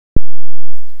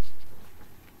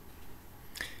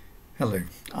Hello,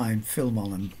 I'm Phil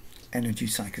Mullen, energy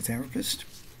psychotherapist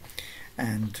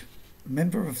and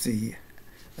member of the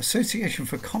Association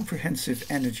for Comprehensive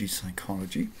Energy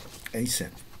Psychology,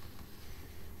 ACEP.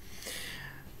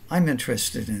 I'm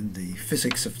interested in the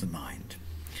physics of the mind,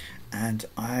 and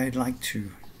I'd like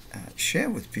to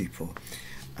share with people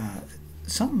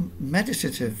some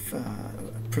meditative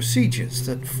procedures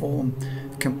that form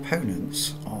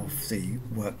components of the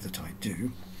work that I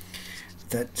do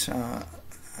that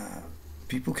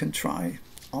people can try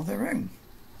on their own,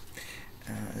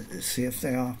 see if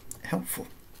they are helpful.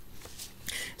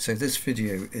 So this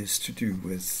video is to do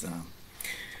with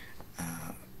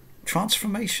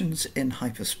transformations in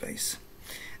hyperspace,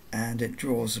 and it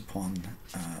draws upon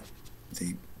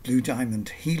the Blue Diamond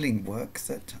healing work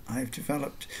that I've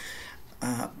developed,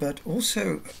 but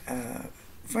also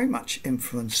very much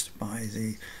influenced by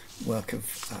the work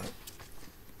of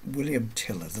William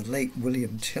Tiller, the late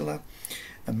William Tiller,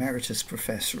 Emeritus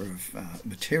Professor of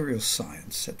Materials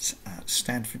Science at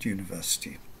Stanford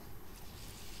University.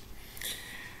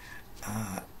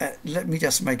 Let me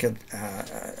just make a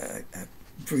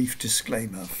brief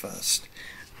disclaimer first.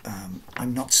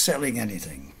 I'm not selling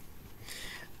anything,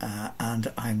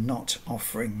 and I'm not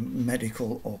offering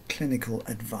medical or clinical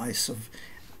advice of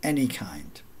any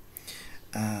kind,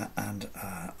 and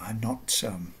I'm not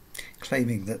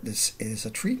claiming that this is a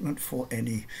treatment for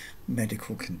any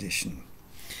medical condition.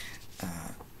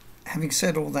 Having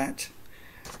said all that,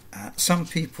 some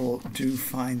people do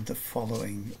find the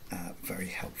following very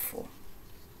helpful.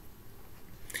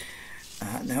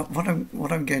 Now, what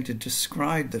I'm going to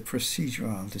describe, the procedure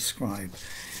I'll describe,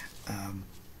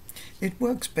 it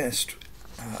works best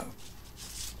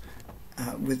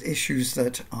with issues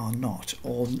that are not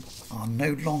or are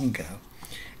no longer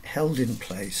held in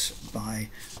place by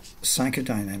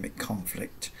psychodynamic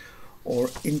conflict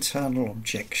or internal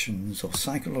objections or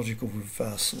psychological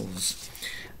reversals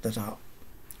that are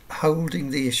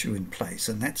holding the issue in place.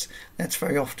 And that's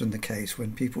very often the case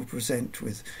when people present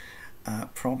with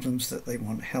problems that they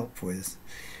want help with.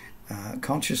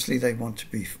 Consciously they want to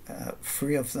be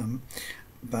free of them,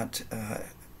 but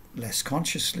less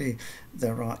consciously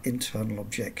there are internal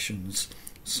objections,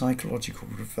 psychological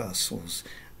reversals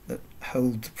that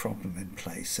hold the problem in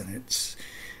place. And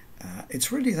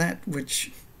it's really that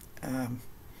which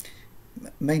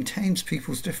maintains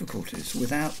people's difficulties.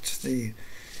 Without the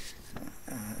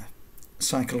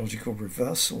psychological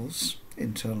reversals,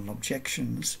 internal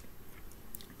objections,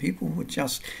 people would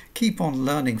just keep on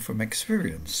learning from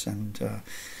experience and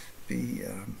be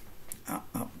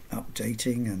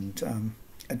updating and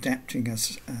adapting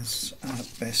as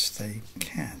best they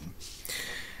can.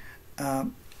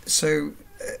 So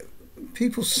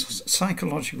people's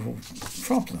psychological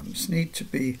problems need to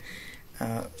be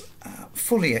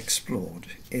fully explored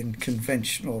in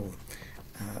conventional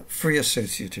free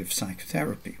associative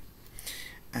psychotherapy,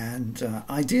 and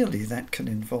ideally that can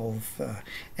involve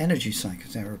energy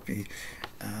psychotherapy,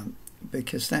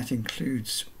 because that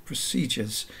includes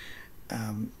procedures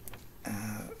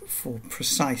for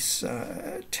precise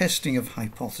testing of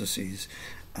hypotheses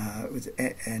with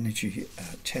energy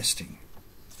testing.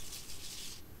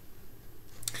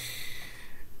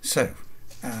 So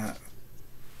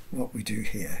what we do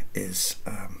here is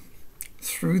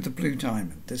through the Blue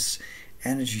Diamond, this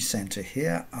energy center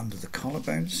here under the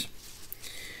collarbones,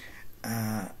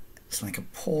 it's like a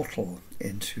portal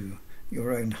into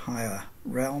your own higher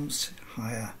realms,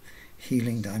 higher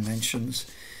healing dimensions,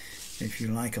 if you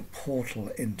like, a portal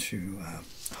into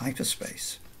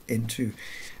hyperspace, into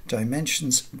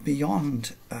dimensions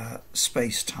beyond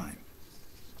space-time.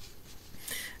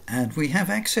 And we have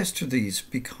access to these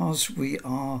because we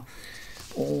are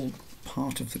all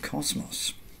part of the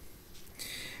cosmos.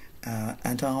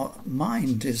 And our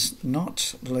mind is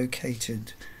not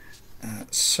located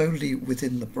solely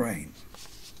within the brain.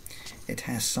 It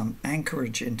has some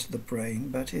anchorage into the brain,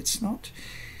 but it's not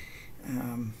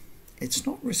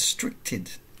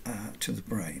restricted to the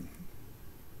brain.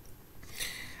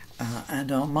 And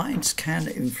our minds can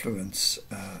influence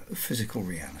physical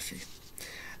reality.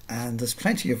 And there's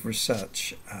plenty of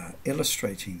research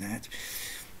illustrating that.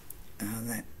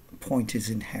 That point is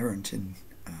inherent in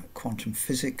quantum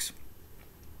physics.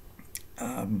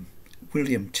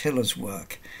 William Tiller's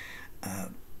work,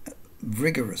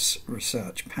 rigorous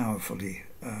research, powerfully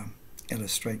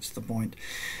illustrates the point.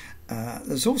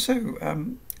 There's also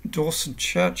Dawson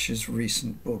Church's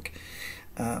recent book,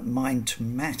 Mind to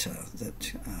Matter,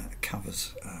 that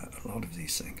covers a lot of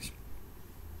these things.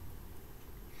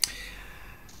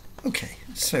 Okay,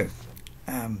 so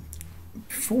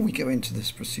before we go into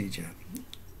this procedure,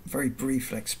 very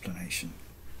brief explanation.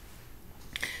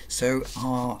 So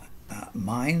our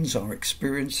minds, our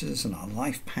experiences, and our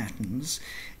life patterns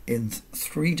in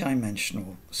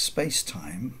three-dimensional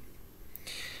space-time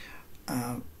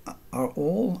are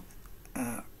all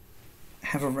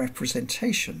have a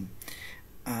representation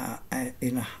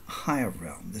in a higher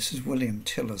realm. This is William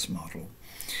Tiller's model.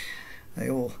 They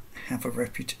all have a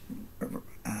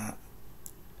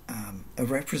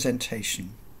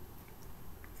representation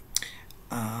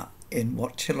in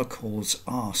what Tiller calls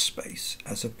R space,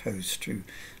 as opposed to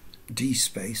D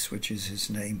space, which is his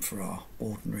name for our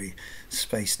ordinary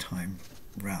space-time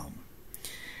realm.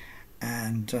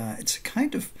 And it's a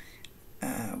kind of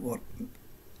what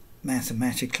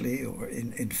mathematically or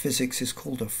in physics is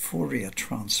called a Fourier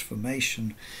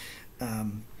transformation,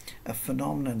 a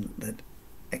phenomenon that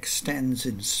extends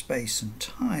in space and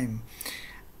time,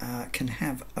 can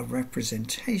have a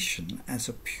representation as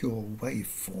a pure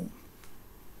waveform.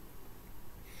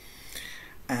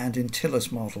 And in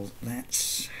Tiller's model,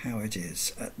 that's how it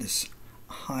is at this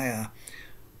higher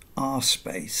R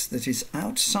space that is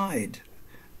outside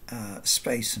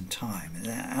space and time,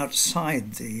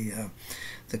 outside the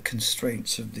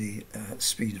constraints of the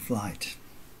speed of light.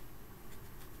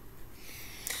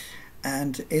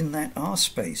 And in that R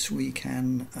space, we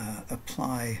can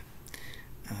apply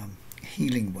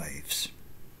healing waves.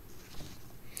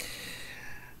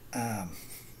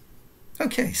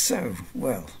 Okay, so,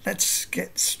 well, let's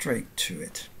get straight to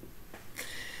it.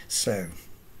 So,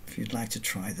 if you'd like to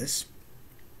try this,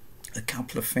 a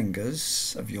couple of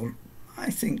fingers of your, I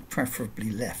think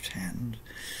preferably left hand,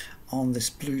 on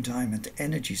this blue diamond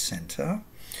energy center,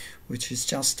 which is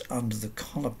just under the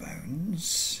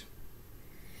collarbones,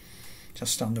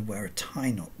 just under where a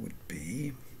tie knot would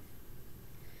be.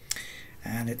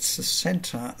 And it's the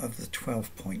center of the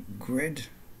 12-point grid.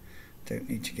 Don't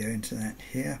need to go into that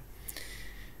here.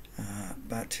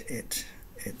 But it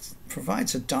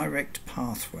provides a direct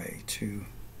pathway to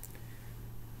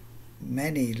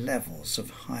many levels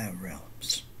of higher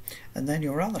realms. And then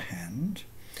your other hand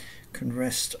can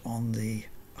rest on the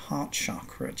heart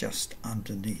chakra just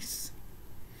underneath.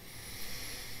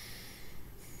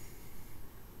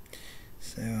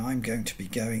 So I'm going to be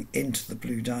going into the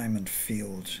blue diamond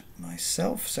field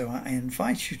myself, so I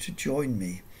invite you to join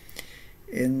me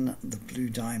in the blue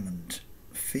diamond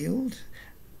field.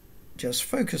 Just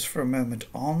focus for a moment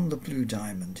on the blue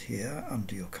diamond here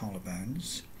under your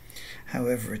collarbones,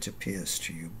 however it appears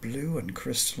to you, blue and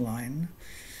crystalline,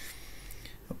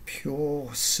 a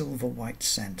pure silver white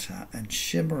center and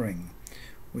shimmering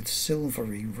with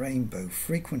silvery rainbow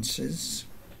frequencies.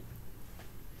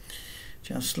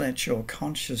 Just let your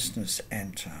consciousness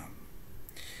enter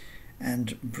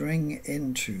and bring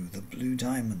into the blue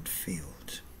diamond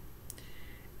field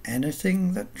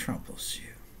anything that troubles you.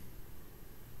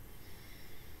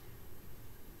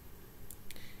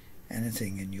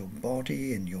 Anything in your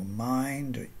body, in your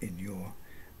mind, in your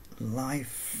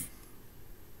life.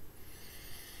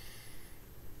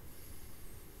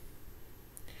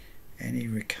 Any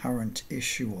recurrent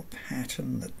issue or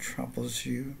pattern that troubles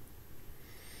you,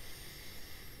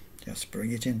 just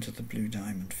bring it into the blue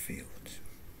diamond field.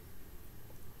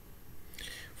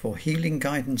 For healing,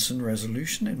 guidance and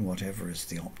resolution in whatever is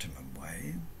the optimum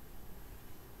way.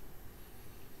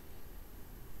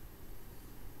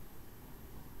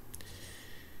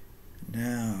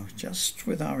 Now, just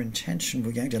with our intention,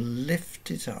 we're going to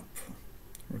lift it up,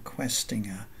 requesting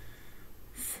a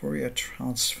Fourier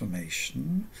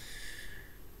transformation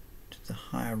to the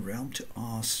higher realm, to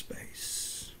R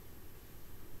space,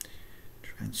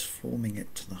 transforming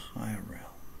it to the higher realm.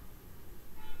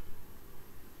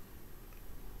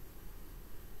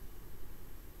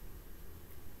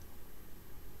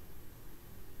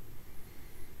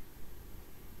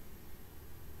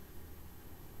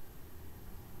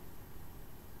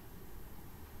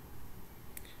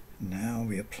 Now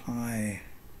we apply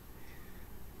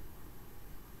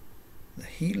the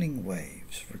healing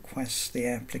waves, request the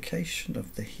application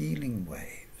of the healing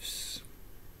waves.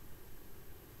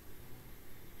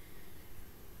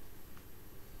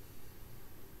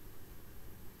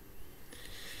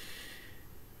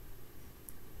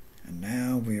 And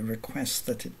now we request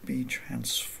that it be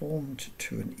transformed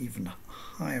to an even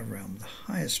higher realm,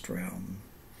 the highest realm,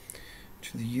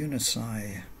 to the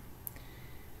Unisi,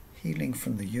 healing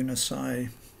from the Unisi,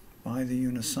 by the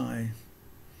Unisi.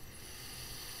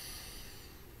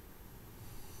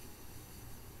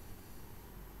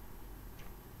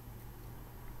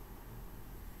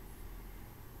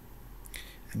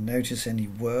 And notice any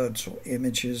words or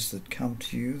images that come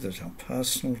to you that are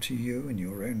personal to you in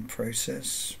your own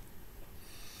process.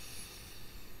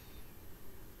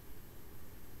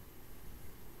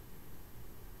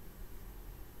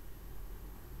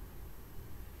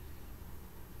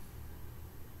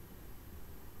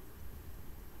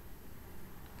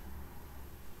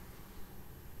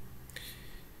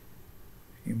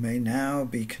 may now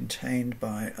be contained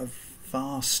by a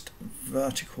vast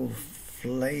vertical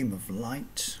flame of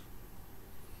light,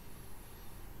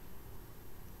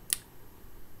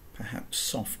 perhaps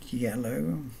soft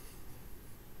yellow,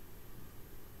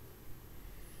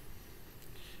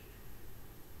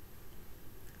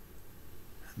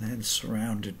 and then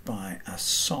surrounded by a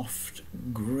soft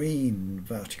green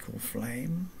vertical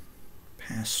flame,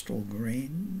 pastel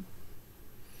green,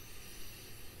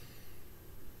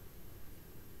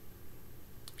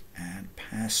 and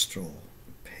pastel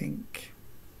pink,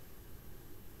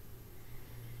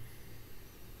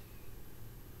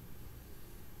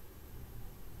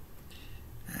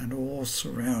 and all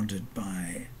surrounded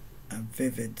by a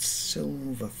vivid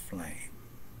silver flame.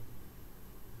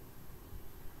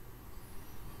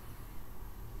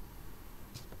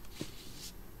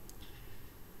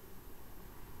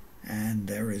 And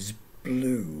there is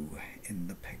blue in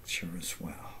the picture as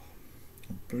well,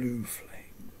 a blue flame.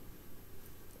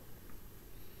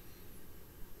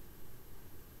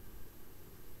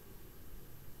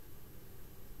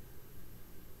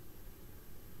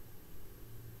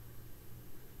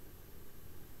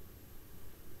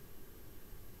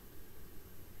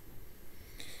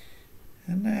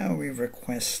 And now we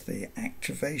request the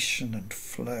activation and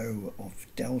flow of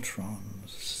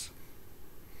deltrons.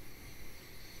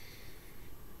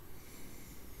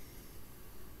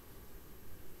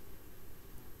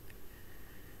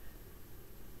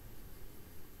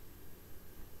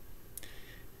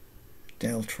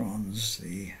 Deltrons,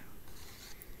 the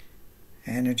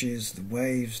energies, the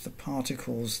waves, the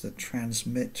particles that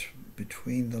transmit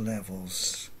between the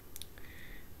levels.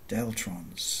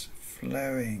 Deltrons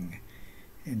flowing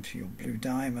into your blue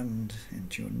diamond,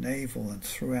 into your navel, and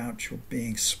throughout your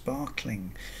being,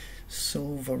 sparkling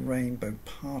silver rainbow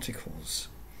particles,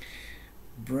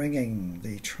 bringing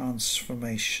the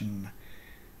transformation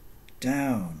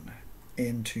down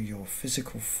into your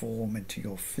physical form, into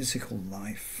your physical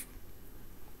life,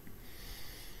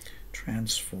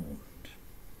 transformed.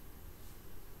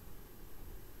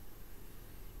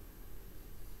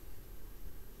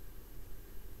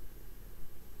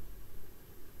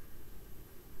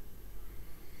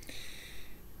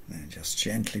 Then just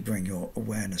gently bring your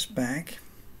awareness back.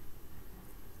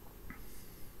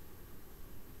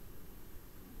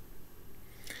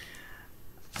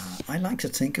 I like to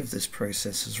think of this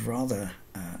process as rather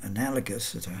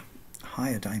analogous at a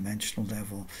higher dimensional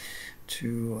level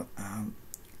to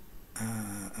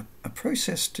a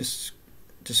process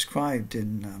described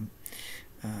in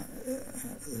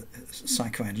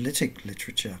psychoanalytic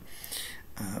literature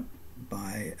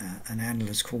by an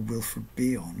analyst called Wilfred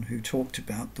Bion, who talked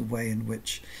about the way in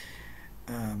which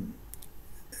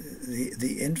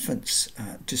the infant's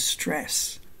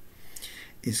distress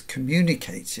is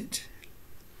communicated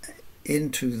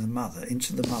into the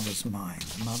mother's mind.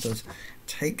 The mother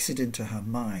takes it into her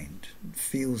mind,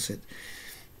 feels it,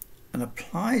 and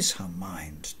applies her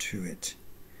mind to it,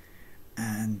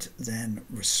 and then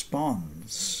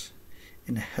responds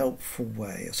in a helpful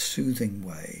way, a soothing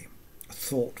way, a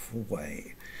thoughtful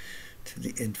way to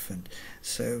the infant.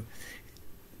 So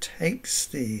takes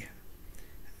the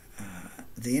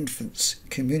infant's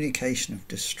communication of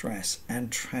distress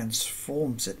and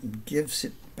transforms it and gives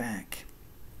it back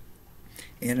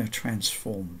in a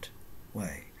transformed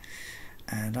way.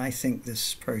 And I think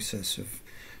this process of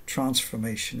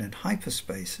transformation in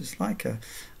hyperspace is like a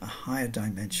higher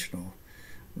dimensional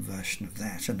version of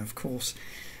that. And of course,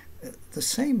 the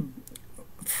same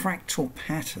fractal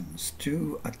patterns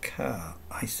do occur,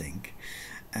 I think,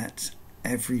 at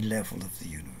every level of the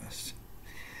universe.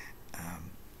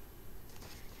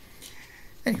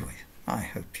 Anyway, I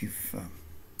hope you've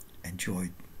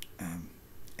enjoyed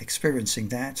experiencing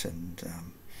that, and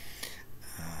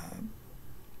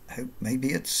hope maybe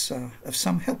it's of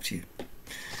some help to you.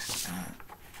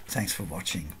 Thanks for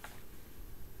watching.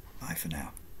 Bye for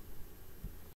now.